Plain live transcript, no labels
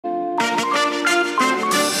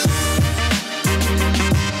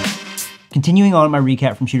Continuing on my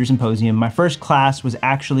recap from Shooter Symposium, my first class was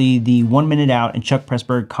actually the 1 Minute Out and Chuck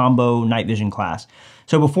Pressburg combo night vision class.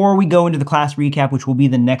 So before we go into the class recap, which will be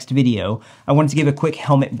the next video, I wanted to give a quick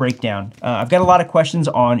helmet breakdown. I've got a lot of questions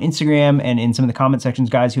on Instagram and in some of the comment sections,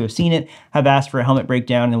 guys who have seen it have asked for a helmet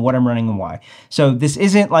breakdown and what I'm running and why. So this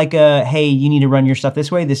isn't like a, hey, you need to run your stuff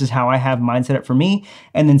this way. This is how I have mine set up for me.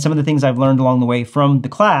 And then some of the things I've learned along the way from the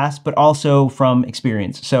class, but also from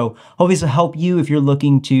experience. So hopefully this will help you if you're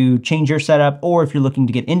looking to change your setup or if you're looking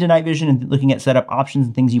to get into night vision and looking at setup options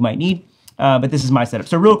and things you might need. But this is my setup.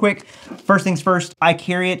 So real quick, first things first, I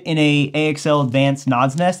carry it in a AXL Advanced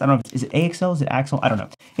Nods Nest. I don't know, is it AXL, is it Axle? I don't know.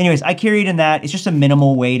 Anyways, I carry it in that. It's just a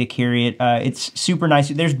minimal way to carry it. It's super nice.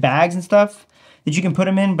 There's bags and stuff that you can put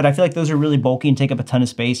them in, but I feel like those are really bulky and take up a ton of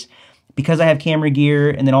space. Because I have camera gear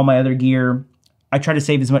and then all my other gear, I try to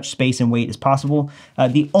save as much space and weight as possible.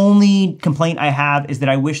 The only complaint I have is that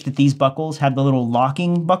I wish that these buckles had the little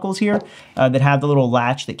locking buckles here that have the little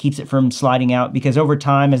latch that keeps it from sliding out, because over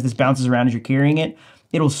time, as this bounces around as you're carrying it,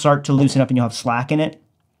 it'll start to loosen up and you'll have slack in it.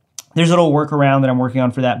 There's a little workaround that I'm working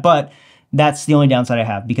on for that, but that's the only downside I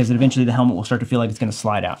have, because eventually the helmet will start to feel like it's gonna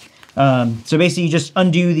slide out. So basically you just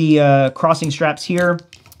undo the crossing straps here,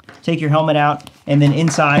 take your helmet out, and then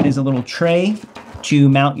inside is a little tray to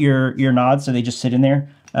mount your nods, so they just sit in there.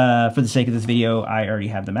 For the sake of this video, I already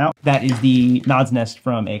have them out. That is the Nods Nest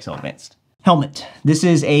from AXL Advanced. Helmet. This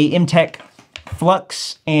is a MTech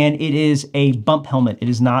Flux, and it is a bump helmet. It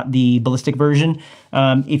is not the ballistic version.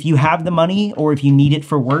 If you have the money or if you need it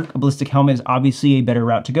for work, a ballistic helmet is obviously a better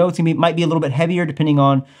route to go. It might be a little bit heavier depending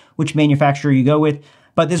on which manufacturer you go with,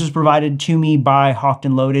 but this was provided to me by Hawked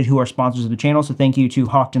and Loaded, who are sponsors of the channel, so thank you to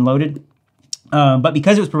Hawked and Loaded. But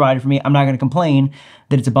because it was provided for me, I'm not going to complain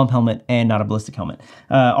that it's a bump helmet and not a ballistic helmet.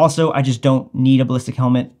 Also, I just don't need a ballistic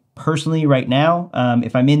helmet personally right now.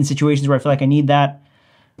 If I'm in situations where I feel like I need that,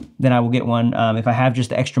 then I will get one. If I have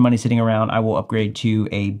just the extra money sitting around, I will upgrade to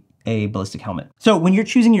a ballistic helmet. So when you're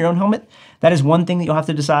choosing your own helmet, that is one thing that you'll have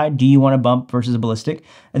to decide. Do you want a bump versus a ballistic?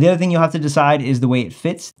 And the other thing you'll have to decide is the way it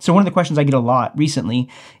fits. So one of the questions I get a lot recently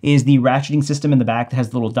is the ratcheting system in the back that has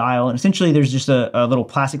the little dial. And essentially there's just a little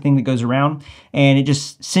plastic thing that goes around and it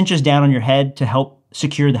just cinches down on your head to help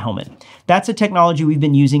secure the helmet. That's a technology we've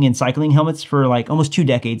been using in cycling helmets for like almost 2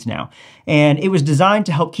 decades now. And it was designed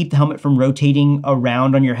to help keep the helmet from rotating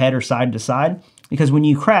around on your head or side to side. Because when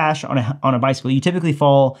you crash on a bicycle, you typically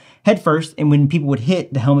fall head first, and when people would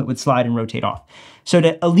hit, the helmet would slide and rotate off. So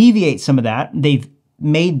to alleviate some of that, they've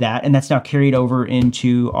made that, and that's now carried over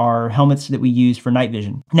into our helmets that we use for night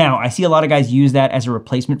vision. Now, I see a lot of guys use that as a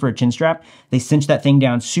replacement for a chin strap. They cinch that thing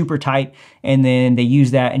down super tight, and then they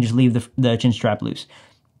use that and just leave the chin strap loose.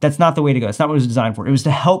 That's not the way to go. It's not what it was designed for. It was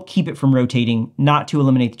to help keep it from rotating, not to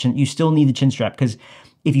eliminate the chin. You still need the chin strap, because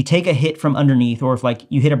if you take a hit from underneath, or if like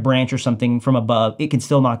you hit a branch or something from above, it can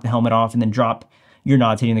still knock the helmet off and then drop your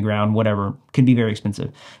nods hitting the ground, whatever. Could be very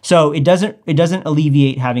expensive. So it doesn't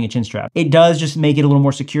alleviate having a chin strap. It does just make it a little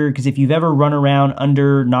more secure, because if you've ever run around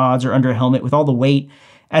under nods or under a helmet with all the weight,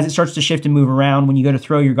 as it starts to shift and move around, when you go to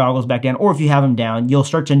throw your goggles back down, or if you have them down, you'll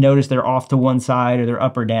start to notice they're off to one side or they're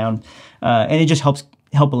up or down. And it just help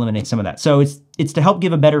eliminate some of that. So it's to help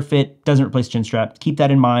give a better fit, doesn't replace chin strap. Keep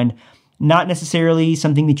that in mind. Not necessarily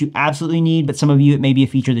something that you absolutely need, but some of you, it may be a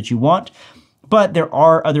feature that you want. But there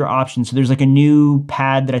are other options. So there's like a new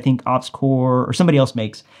pad that I think OpsCore or somebody else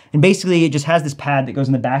makes. And basically it just has this pad that goes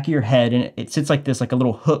in the back of your head, and it sits like this, like a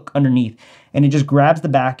little hook underneath. And it just grabs the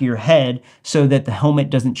back of your head so that the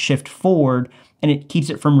helmet doesn't shift forward, and it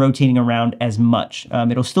keeps it from rotating around as much.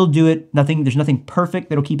 It'll still do it. There's nothing perfect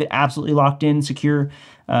that'll keep it absolutely locked in, secure,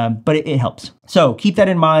 but it helps. So keep that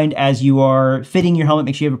in mind as you are fitting your helmet.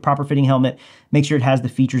 Make sure you have a proper fitting helmet. Make sure it has the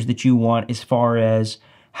features that you want as far as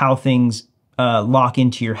how things lock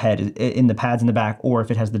into your head in the pads in the back, or if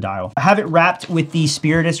it has the dial. I have it wrapped with the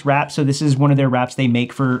Spiritus wrap. So this is one of their wraps they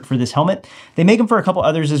make for this helmet. They make them for a couple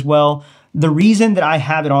others as well. The reason that I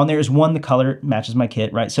have it on there is, one, the color matches my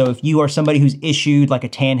kit, right? So if you are somebody who's issued like a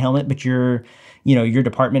tan helmet, but your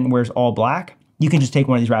department wears all black, you can just take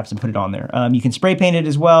one of these wraps and put it on there. You can spray paint it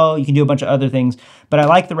as well. You can do a bunch of other things, but I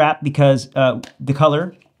like the wrap because the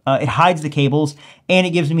color, it hides the cables, and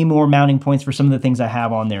it gives me more mounting points for some of the things I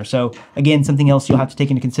have on there. So again, something else you'll have to take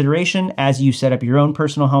into consideration as you set up your own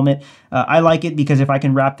personal helmet. I like it because if I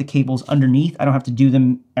can wrap the cables underneath, I don't have to do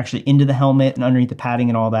them actually into the helmet and underneath the padding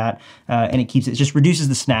and all that. And it just reduces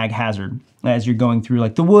the snag hazard as you're going through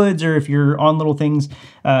like the woods, or if you're on little things,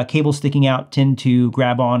 cables sticking out tend to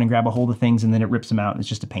grab on and grab a hold of things, and then it rips them out. And it's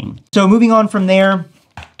just a pain. So moving on from there,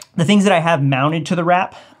 the things that I have mounted to the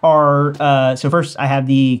wrap are, so first I have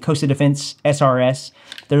the Costa Defense SRS,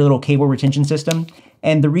 their little cable retention system.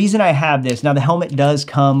 And the reason I have this, now the helmet does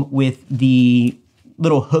come with the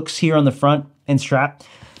little hooks here on the front and strap.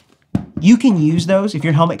 You can use those if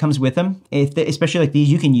your helmet comes with them. Especially like these,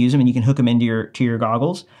 you can use them and you can hook them into your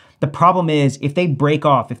goggles. The problem is if they break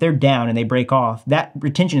off, if they're down and they break off, that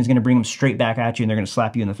retention is gonna bring them straight back at you and they're gonna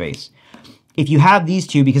slap you in the face. If you have these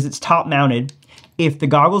two, because it's top mounted, if the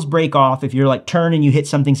goggles break off, if you're like turn and you hit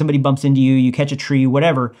something, somebody bumps into you, you catch a tree,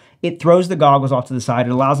 whatever, it throws the goggles off to the side,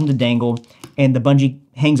 it allows them to dangle, and the bungee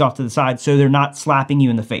hangs off to the side so they're not slapping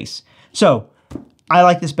you in the face. So I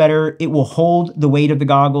like this better. It will hold the weight of the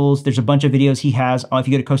goggles. There's a bunch of videos he has. If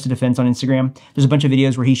you go to Coast to Defense on Instagram, there's a bunch of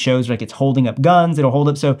videos where he shows like it's holding up guns. It'll hold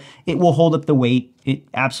up, so it will hold up the weight. It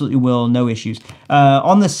absolutely will, no issues.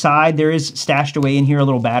 On the side, there is stashed away in here a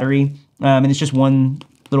little battery, and it's just one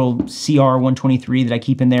little CR123 that I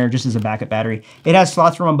keep in there just as a backup battery. It has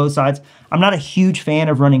slots for on both sides. I'm not a huge fan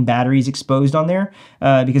of running batteries exposed on there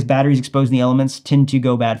because batteries exposed in the elements tend to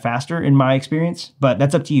go bad faster in my experience, but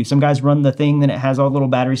that's up to you. Some guys run the thing, then it has all the little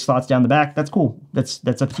battery slots down the back. That's cool. That's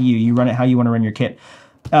up to you. You run it how you want to run your kit.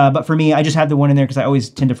 But for me, I just have the one in there because I always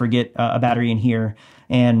tend to forget a battery in here,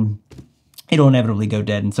 and it'll inevitably go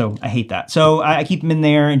dead, and so I hate that. So I keep them in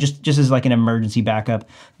there and just as like an emergency backup,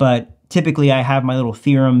 but typically I have my little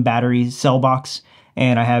Theorem battery cell box,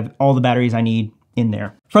 and I have all the batteries I need in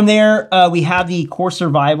there. From there, we have the Core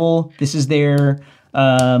Survival. This is their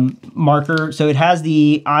marker. So it has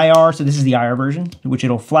the IR, so this is the IR version, which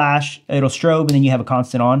it'll flash, it'll strobe, and then you have a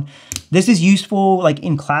constant on. This is useful like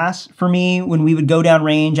in class for me when we would go down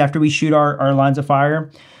range after we shoot our lines of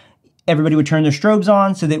fire. Everybody would turn their strobes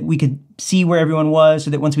on so that we could see where everyone was,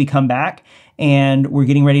 so that once we come back and we're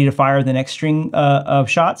getting ready to fire the next string of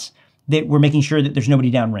shots, that we're making sure that there's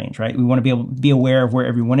nobody downrange, right? We want to be able to be aware of where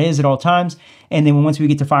everyone is at all times. And then once we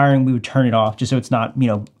get to firing, we would turn it off just so it's not,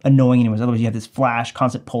 annoying anyone. Otherwise you have this flash,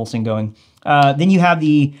 constant pulsing going. Then you have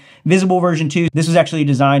the visible version 2. This was actually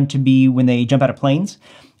designed to be when they jump out of planes,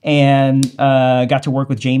 and got to work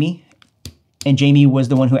with Jamie. And Jamie was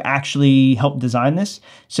the one who actually helped design this.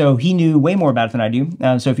 So he knew way more about it than I do.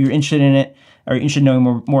 So if you're interested in it, or interested in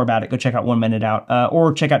knowing more about it, go check out 1 Minute Out,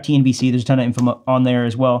 or check out TNVC. There's a ton of info on there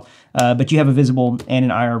as well. But you have a visible and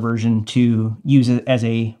an IR version to use it as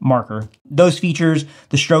a marker. Those features,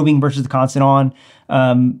 the strobing versus the constant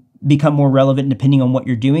on, become more relevant depending on what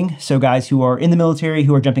you're doing. So guys who are in the military,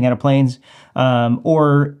 who are jumping out of planes,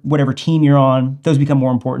 or whatever team you're on, those become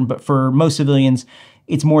more important. But for most civilians,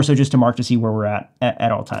 it's more so just to mark to see where we're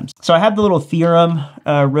at all times. So I have the little Theorem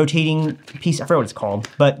rotating piece, I forget what it's called,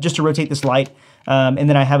 but just to rotate this light. And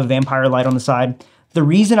then I have a vampire light on the side. The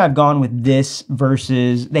reason I've gone with this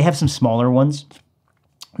versus, they have some smaller ones,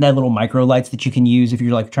 that little micro lights that you can use if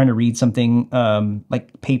you're like trying to read something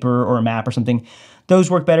like paper or a map or something.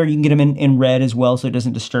 Those work better. You can get them in red as well, so it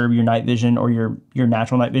doesn't disturb your night vision or your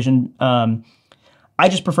natural night vision. I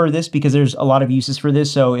just prefer this because there's a lot of uses for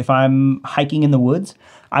this. So if I'm hiking in the woods,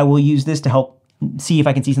 I will use this to help see if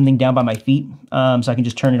I can see something down by my feet. So I can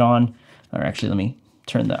just turn it on, or actually let me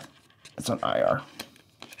turn that, it's on IR.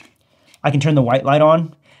 I can turn the white light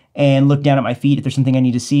on and look down at my feet if there's something I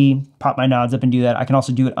need to see, pop my nods up and do that. I can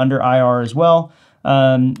also do it under IR as well.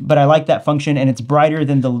 But I like that function, and it's brighter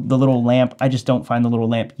than the little lamp. I just don't find the little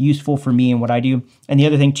lamp useful for me and what I do. And the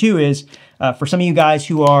other thing too is, for some of you guys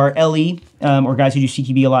who are LE, or guys who do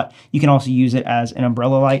CQB a lot, you can also use it as an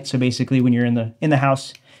umbrella light. So basically when you're in the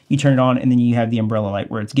house, you turn it on and then you have the umbrella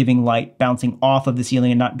light where it's giving light bouncing off of the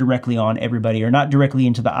ceiling and not directly on everybody, or not directly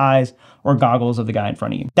into the eyes or goggles of the guy in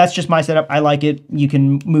front of you. That's just my setup. I like it. You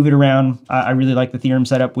can move it around. I really like the Theorem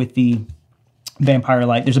setup with the vampire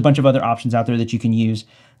light. There's a bunch of other options out there that you can use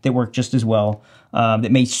that work just as well,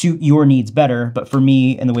 that may suit your needs better, but for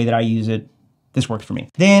me and the way that I use it, this works for me.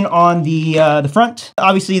 Then on the front,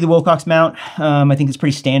 obviously the Wilcox mount. I think it's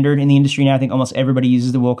pretty standard in the industry now. I think almost everybody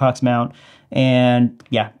uses the Wilcox mount, and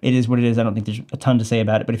yeah, it is what it is. I don't think there's a ton to say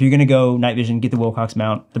about it, but if you're gonna go night vision, get the Wilcox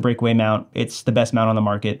mount, the breakaway mount. It's the best mount on the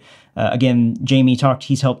market. Again, Jamie talked,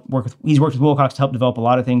 he's worked with Wilcox to help develop a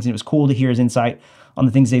lot of things, and it was cool to hear his insight on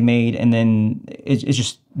the things they've made, and then it's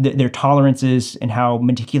just their tolerances and how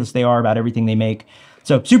meticulous they are about everything they make.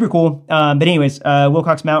 So super cool. But anyways,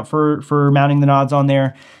 Wilcox mount for mounting the nods on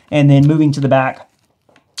there. And then moving to the back,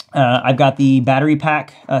 I've got the battery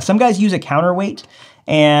pack. Some guys use a counterweight,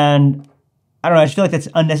 and I don't know, I just feel like that's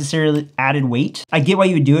unnecessarily added weight. I get why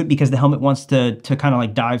you would do it because the helmet wants to kind of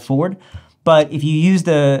like dive forward. But if you use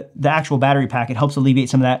the actual battery pack, it helps alleviate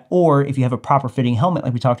some of that. Or if you have a proper fitting helmet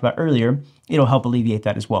like we talked about earlier, it'll help alleviate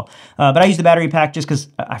that as well. But I use the battery pack just because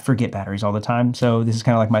I forget batteries all the time. So this is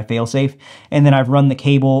kind of like my fail-safe. And then I've run the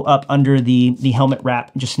cable up under the helmet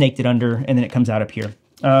wrap, just snaked it under, and then it comes out up here.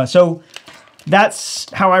 So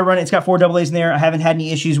that's how I run it. It's got 4 AA's in there. I haven't had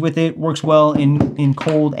any issues with it. Works well in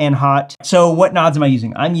cold and hot. So what nods am I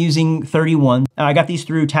using? I'm using 31. I got these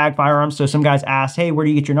through Tag Firearms. So some guys asked, hey, where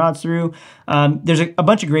do you get your nods through? There's a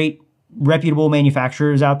bunch of great reputable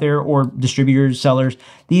manufacturers out there, or distributors, sellers.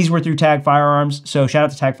 These were through Tag Firearms. So shout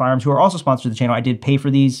out to Tag Firearms, who are also sponsored the channel. I did pay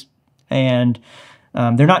for these, and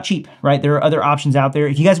they're not cheap, right? There are other options out there.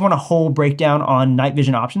 If you guys want a whole breakdown on night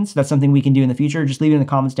vision options, that's something we can do in the future. Just leave it in the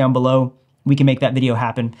comments down below. We can make that video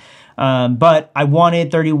happen. But I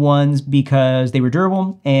wanted 31s because they were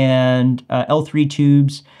durable, and L3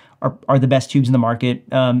 tubes are the best tubes in the market.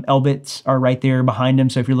 Elbits are right there behind them.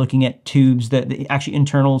 So if you're looking at tubes, the actually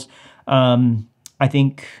internals, I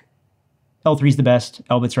think L3 is the best,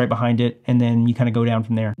 Elbit's right behind it, and then you kind of go down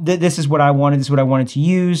from there. This is what I wanted. This is what I wanted to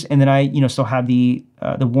use, and then I, still have the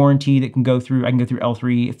warranty that can go through. I can go through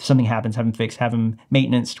L3 if something happens, have them fixed, have them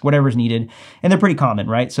maintenanced, whatever's needed, and they're pretty common,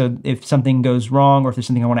 right? So if something goes wrong, or if there's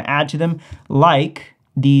something I want to add to them, like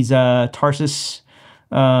these Tarsus,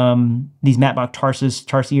 these Mattebox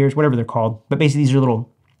Tarsiers, whatever they're called, but basically these are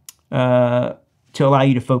little to allow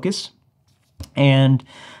you to focus, and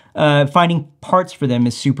finding parts for them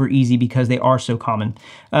is super easy because they are so common.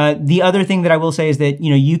 The other thing that I will say is that,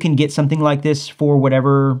 you can get something like this for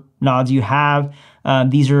whatever nods you have.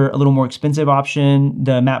 These are a little more expensive option.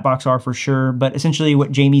 The Mattebox are for sure, but essentially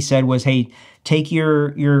what Jamie said was, hey, take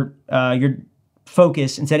your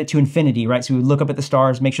focus and set it to infinity, right? So we would look up at the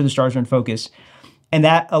stars, make sure the stars are in focus. And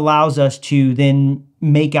that allows us to then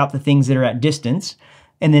make out the things that are at distance.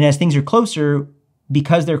 And then as things are closer,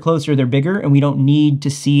 because they're closer, they're bigger, and we don't need to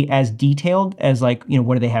see as detailed as, like,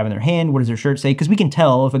 what do they have in their hand? What does their shirt say? Because we can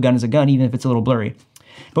tell if a gun is a gun, even if it's a little blurry.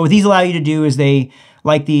 But what these allow you to do is they,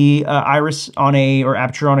 like the iris or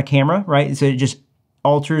aperture on a camera, right? So it just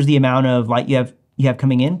alters the amount of light you have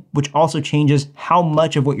coming in, which also changes how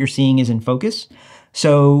much of what you're seeing is in focus.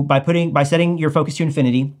 So by setting your focus to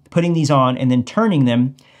infinity, putting these on, and then turning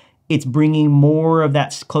them, it's bringing more of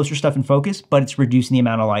that closer stuff in focus, but it's reducing the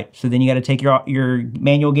amount of light. So then you got to take your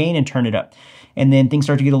manual gain and turn it up. And then things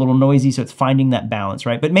start to get a little noisy, so it's finding that balance,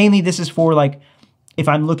 right? But mainly this is for, like, if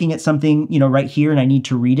I'm looking at something, right here, and I need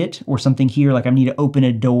to read it, or something here, like I need to open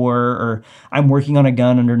a door, or I'm working on a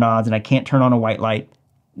gun under nods and I can't turn on a white light,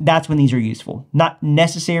 that's when these are useful. Not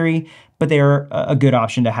necessary, but they're a good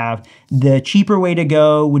option to have. The cheaper way to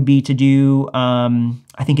go would be to do,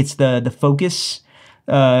 I think it's the Focus,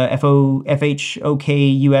 FHOKUS,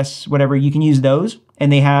 whatever. You can use those,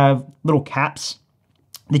 and they have little caps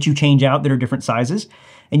that you change out that are different sizes,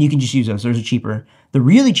 and you can just use those. Those are cheaper. The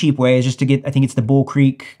really cheap way is just to get, I think it's the Bull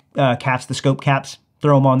Creek caps, the scope caps.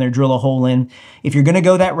 Throw them on there, drill a hole in. If you're gonna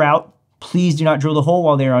go that route, please do not drill the hole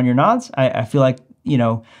while they're on your nods. I feel like,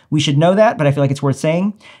 we should know that, but I feel like it's worth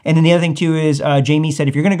saying. And then the other thing too is, Jamie said,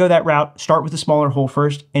 if you're gonna go that route, start with a smaller hole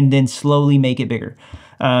first, and then slowly make it bigger.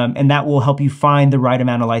 And that will help you find the right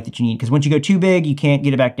amount of light that you need. Because once you go too big, you can't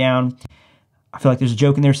get it back down. I feel like there's a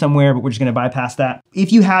joke in there somewhere, but we're just gonna bypass that.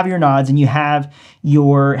 If you have your nods and you have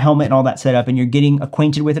your helmet and all that set up, and you're getting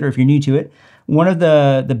acquainted with it, or if you're new to it, one of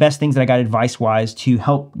the best things that I got advice-wise to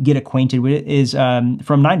help get acquainted with it is from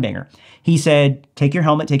Ninebanger. He said, take your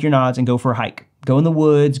helmet, take your nods, and go for a hike. Go in the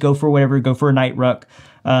woods, go for whatever, go for a night ruck,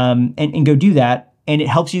 and go do that. And it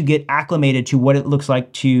helps you get acclimated to what it looks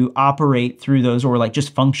like to operate through those, or like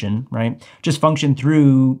just function, right? Just function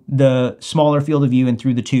through the smaller field of view and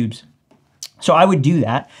through the tubes. So I would do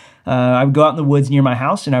that. I would go out in the woods near my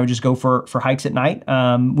house, and I would just go for hikes at night.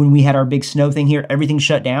 When we had our big snow thing here, everything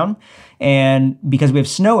shut down. And because we have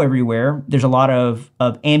snow everywhere, there's a lot of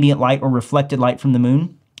ambient light or reflected light from the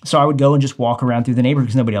moon. So I would go and just walk around through the neighborhood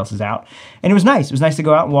because nobody else is out. And it was nice. It was nice to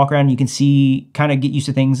go out and walk around, and you can see, kind of get used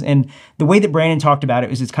to things. And the way that Brandon talked about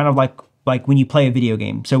it is, it's kind of like when you play a video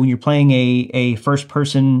game. So when you're playing a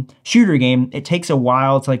first-person shooter game, it takes a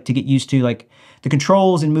while to get used to the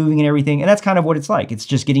controls and moving and everything. And that's kind of what it's like. It's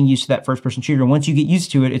just getting used to that first-person shooter. And once you get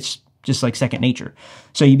used to it, it's just like second nature.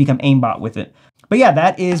 So you become aimbot with it. But yeah,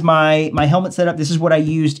 that is my helmet setup. This is what I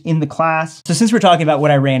used in the class. So since we're talking about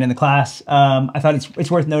what I ran in the class, I thought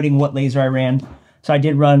it's worth noting what laser I ran. So I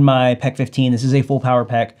did run my PEC 15. This is a full power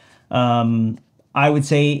PEC. I would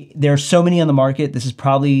say there are so many on the market. This is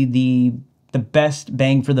probably the best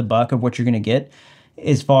bang for the buck of what you're gonna get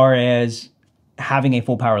as far as having a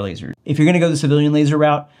full power laser. If you're gonna go the civilian laser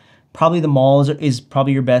route, probably the MAL is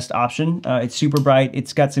probably your best option. It's super bright.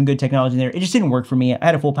 It's got some good technology in there. It just didn't work for me. I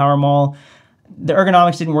had a full power MAL. The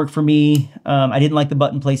ergonomics didn't work for me. I didn't like the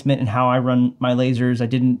button placement and how I run my lasers.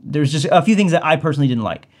 There's just a few things that I personally didn't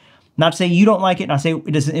like. Not to say you don't like it, not to say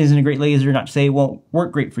it isn't a great laser, not to say it won't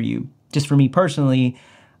work great for you. Just for me personally,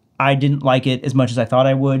 I didn't like it as much as I thought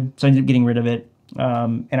I would, so I ended up getting rid of it.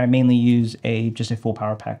 And I mainly use just a full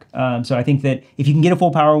power pack. So I think that if you can get a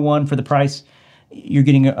full power one for the price, you're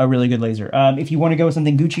getting a really good laser. If you want to go with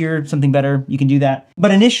something Guccier, something better, you can do that.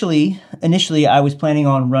 But initially I was planning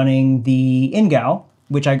on running the Ingal,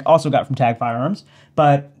 which I also got from Tag Firearms,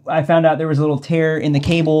 but I found out there was a little tear in the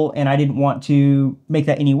cable and I didn't want to make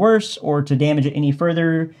that any worse or to damage it any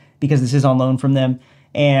further because this is on loan from them.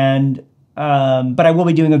 And but I will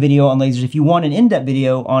be doing a video on lasers. If you want an in-depth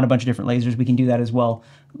video on a bunch of different lasers, we can do that as well.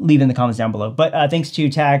 Leave it in the comments down below. But thanks to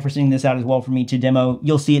Tag for sending this out as well for me to demo.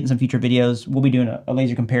 You'll see it in some future videos. We'll be doing a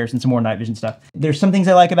laser comparison, some more night vision stuff. There's some things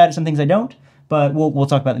I like about it, some things I don't, but we'll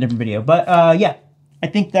talk about in a different video. But yeah, I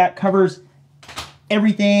think that covers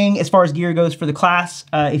everything as far as gear goes for the class.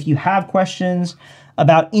 If you have questions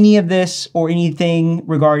about any of this or anything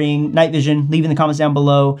regarding night vision, leave in the comments down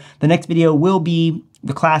below. The next video will be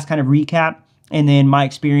the class kind of recap and then my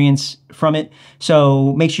experience from it.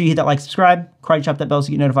 So make sure you hit that like, subscribe, karate chop that bell so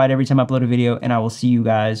you get notified every time I upload a video, and I will see you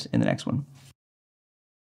guys in the next one.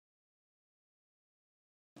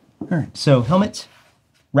 All right, so helmet,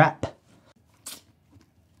 wrap.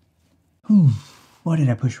 Why did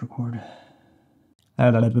I push record?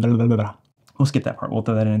 We'll skip that part. We'll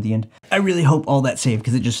throw that in at the end. I really hope all that's saved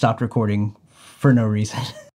because it just stopped recording for no reason.